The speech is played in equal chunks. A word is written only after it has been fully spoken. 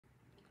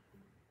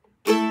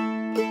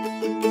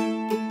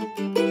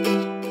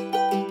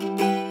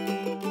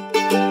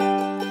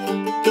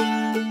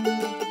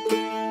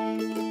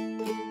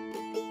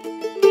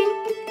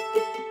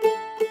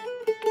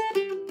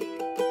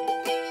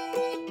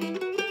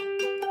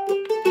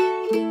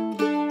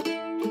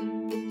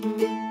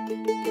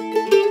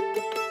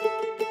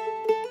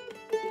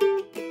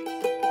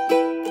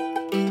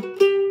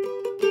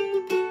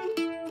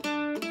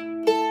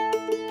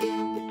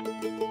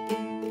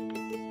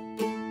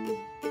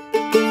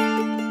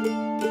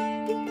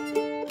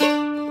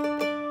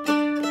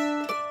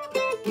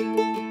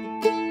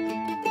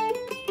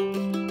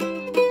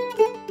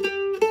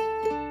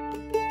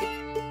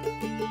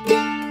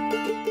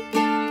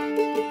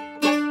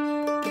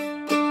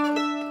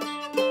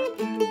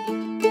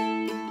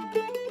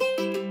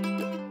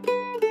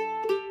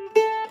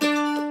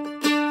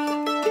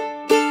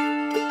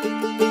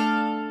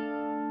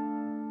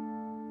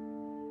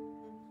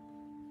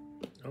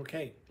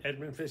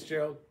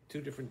Fitzgerald,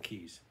 two different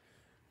keys.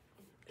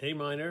 A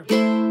minor,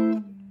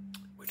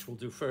 which we'll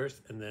do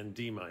first, and then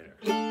D minor.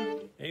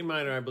 A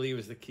minor, I believe,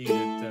 is the key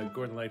that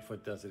Gordon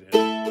Lightfoot does it in.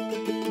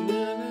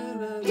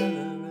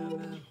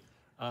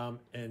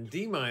 And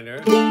D minor,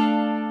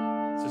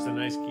 it's just a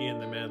nice key in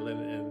the mandolin,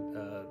 and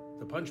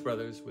the Punch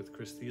Brothers with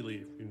Chris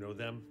Thiele, if you know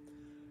them,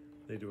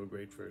 they do a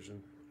great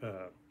version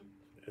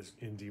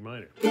in D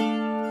minor.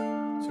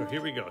 So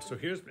here we go. So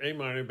here's A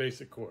minor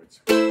basic chords.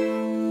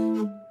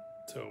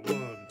 So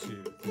 1,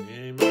 2, 3,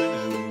 A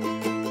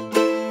minor.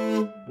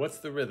 What's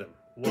the rhythm?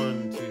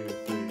 1, 2,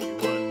 3,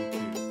 1,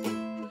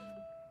 2, 3.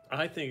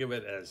 I think of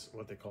it as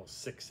what they call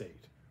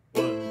 6/8.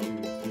 1,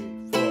 2,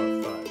 3,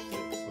 4, 5, 6.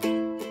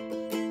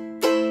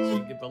 1. So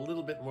you give a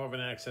little bit more of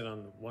an accent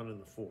on the 1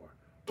 and the 4.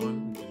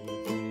 1, 2,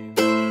 3,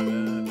 da,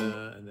 da,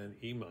 da, and then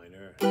E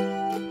minor.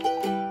 And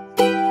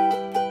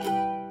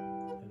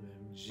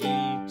then G,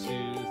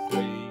 2,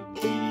 3,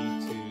 D,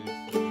 2,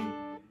 3,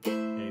 A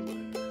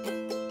minor.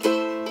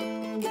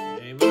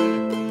 A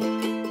minor.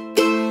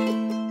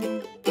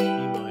 E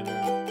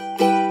minor.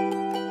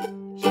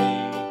 G,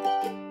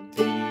 D,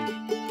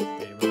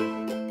 A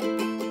minor.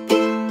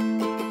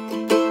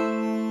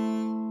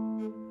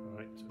 All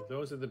right, so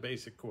those are the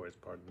basic chords,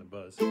 pardon the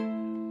buzz.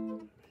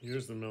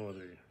 Here's the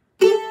melody.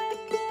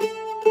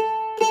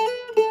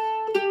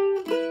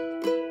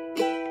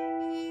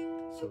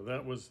 So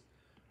that was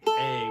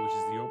A, which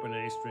is the open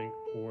A string,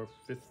 or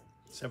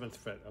 7th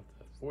fret of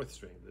the 4th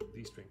string, the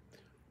D string.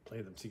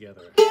 Play them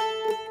together.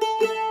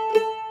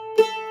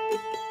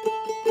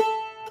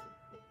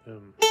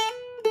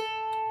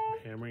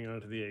 Hammering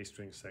onto the A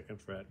string, 2nd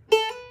fret,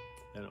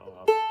 and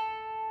off.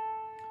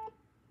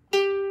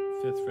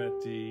 5th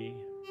fret D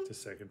to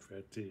 2nd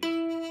fret D.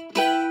 And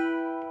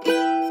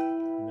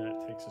that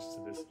takes us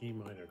to this E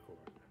minor chord.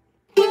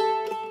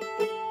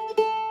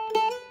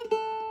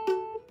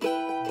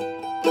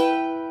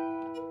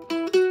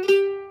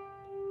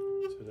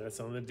 That's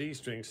on the D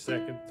string,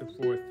 2nd to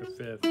 4th to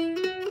 5th.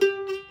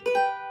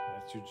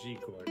 That's your G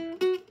chord.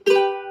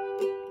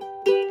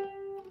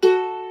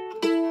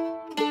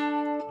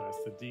 That's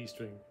the D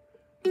string,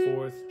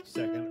 4th,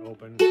 2nd,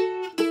 open.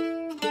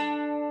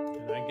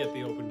 And I get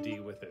the open D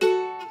with it.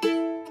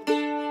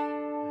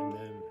 And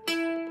then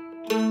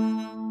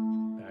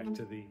back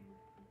to the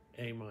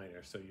A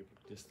minor. So you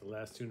just the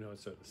last two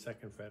notes are the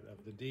 2nd fret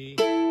of the D,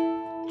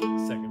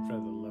 2nd fret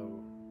of the low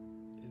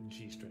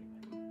G string.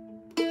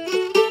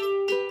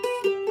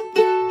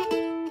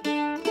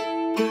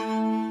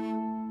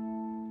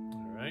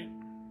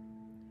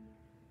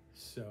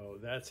 So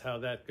that's how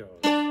that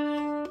goes. As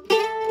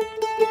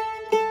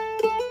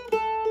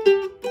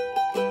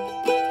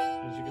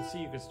you can see,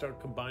 you can start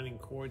combining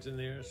chords in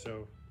there.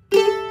 So that's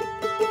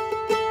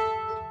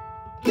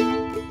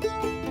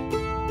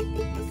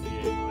the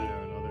A minor,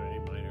 another A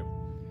minor.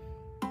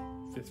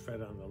 5th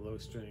fret on the low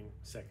string,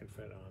 2nd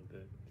fret on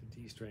the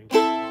D string.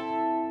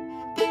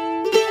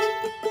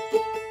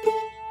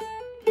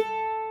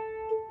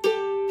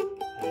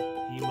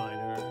 E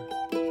minor,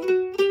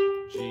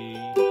 G,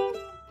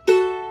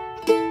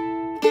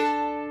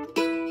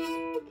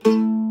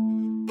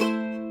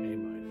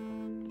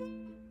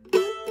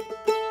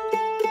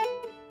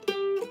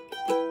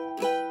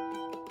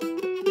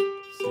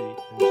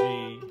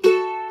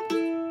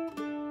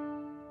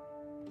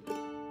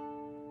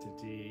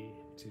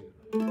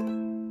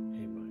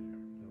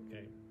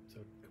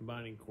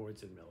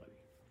 chords and melody.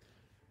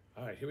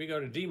 All right, here we go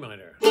to D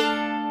minor.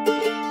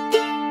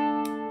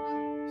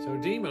 So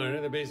D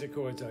minor, the basic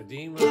chords are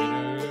D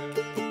minor,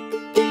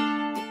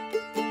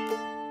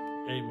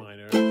 A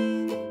minor,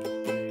 and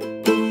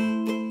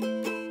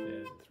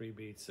 3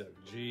 beats of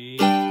G,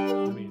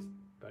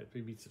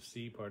 3 beats of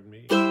C, pardon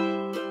me, 3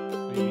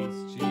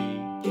 beats G,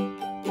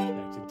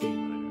 back to D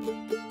minor.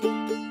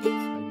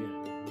 Again,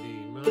 D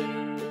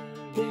minor,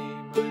 D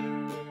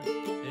minor,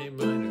 A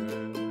minor.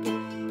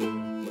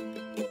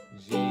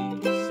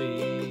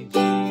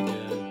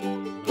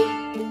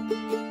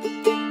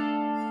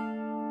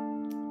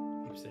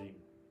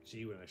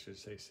 I should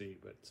say C,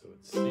 but so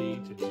it's C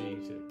to G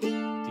to D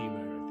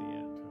minor at the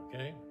end,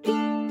 okay?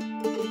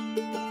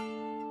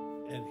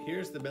 And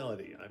here's the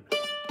melody. I'm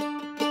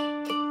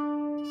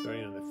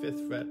starting on the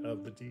 5th fret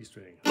of the D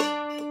string.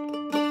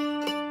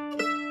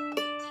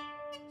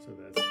 So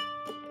that's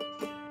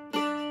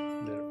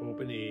that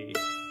open E,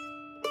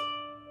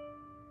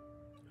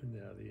 and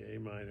now the A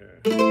minor.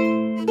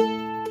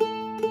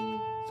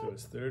 So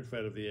it's 3rd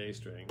fret of the A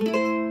string,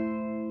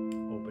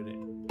 open it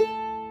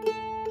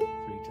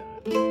 3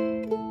 times.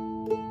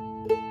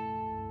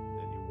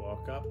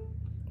 Up,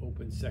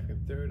 open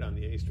 2nd, 3rd on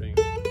the A string.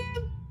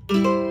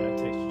 That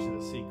takes you to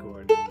the C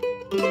chord,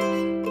 and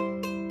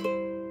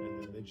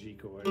then the G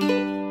chord.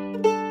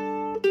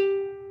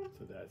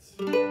 So that's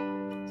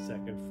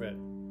 2nd fret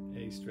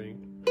A string,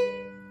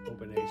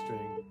 open A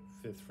string,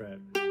 5th fret,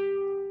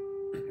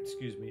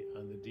 excuse me,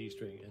 on the D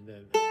string, and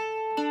then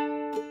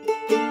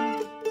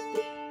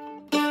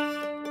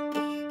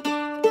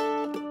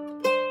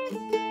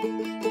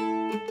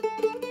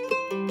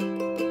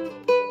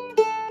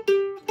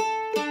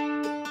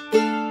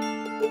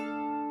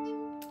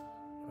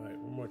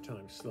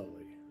times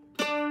slowly.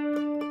 That's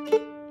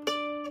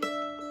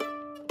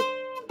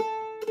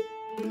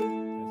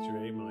your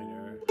A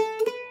minor,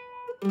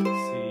 C,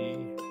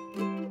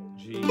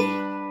 G,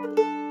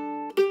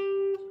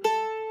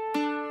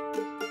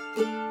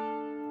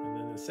 and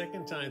then the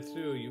second time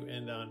through you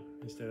end on,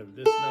 instead of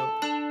this note,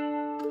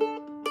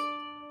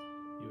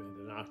 you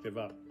end an octave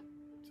up.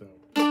 So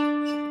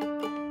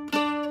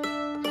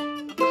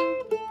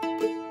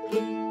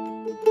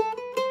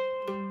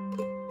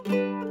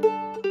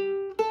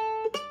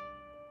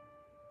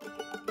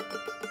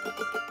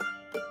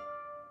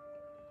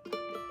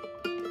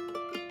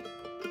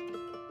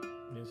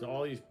there's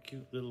all these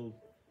cute little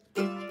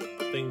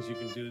things you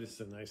can do. This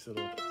is a nice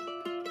little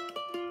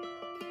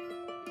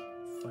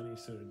funny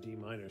sort of D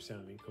minor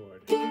sounding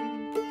chord. So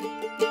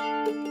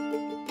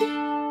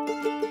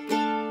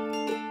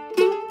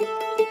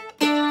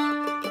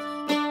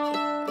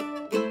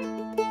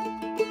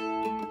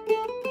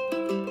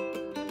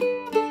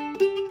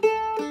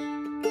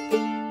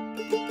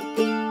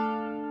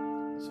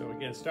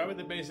again, start with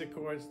the basic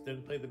chords,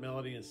 then play the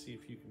melody and see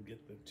if you can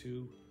get the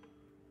two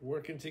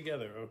working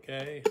together,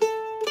 okay?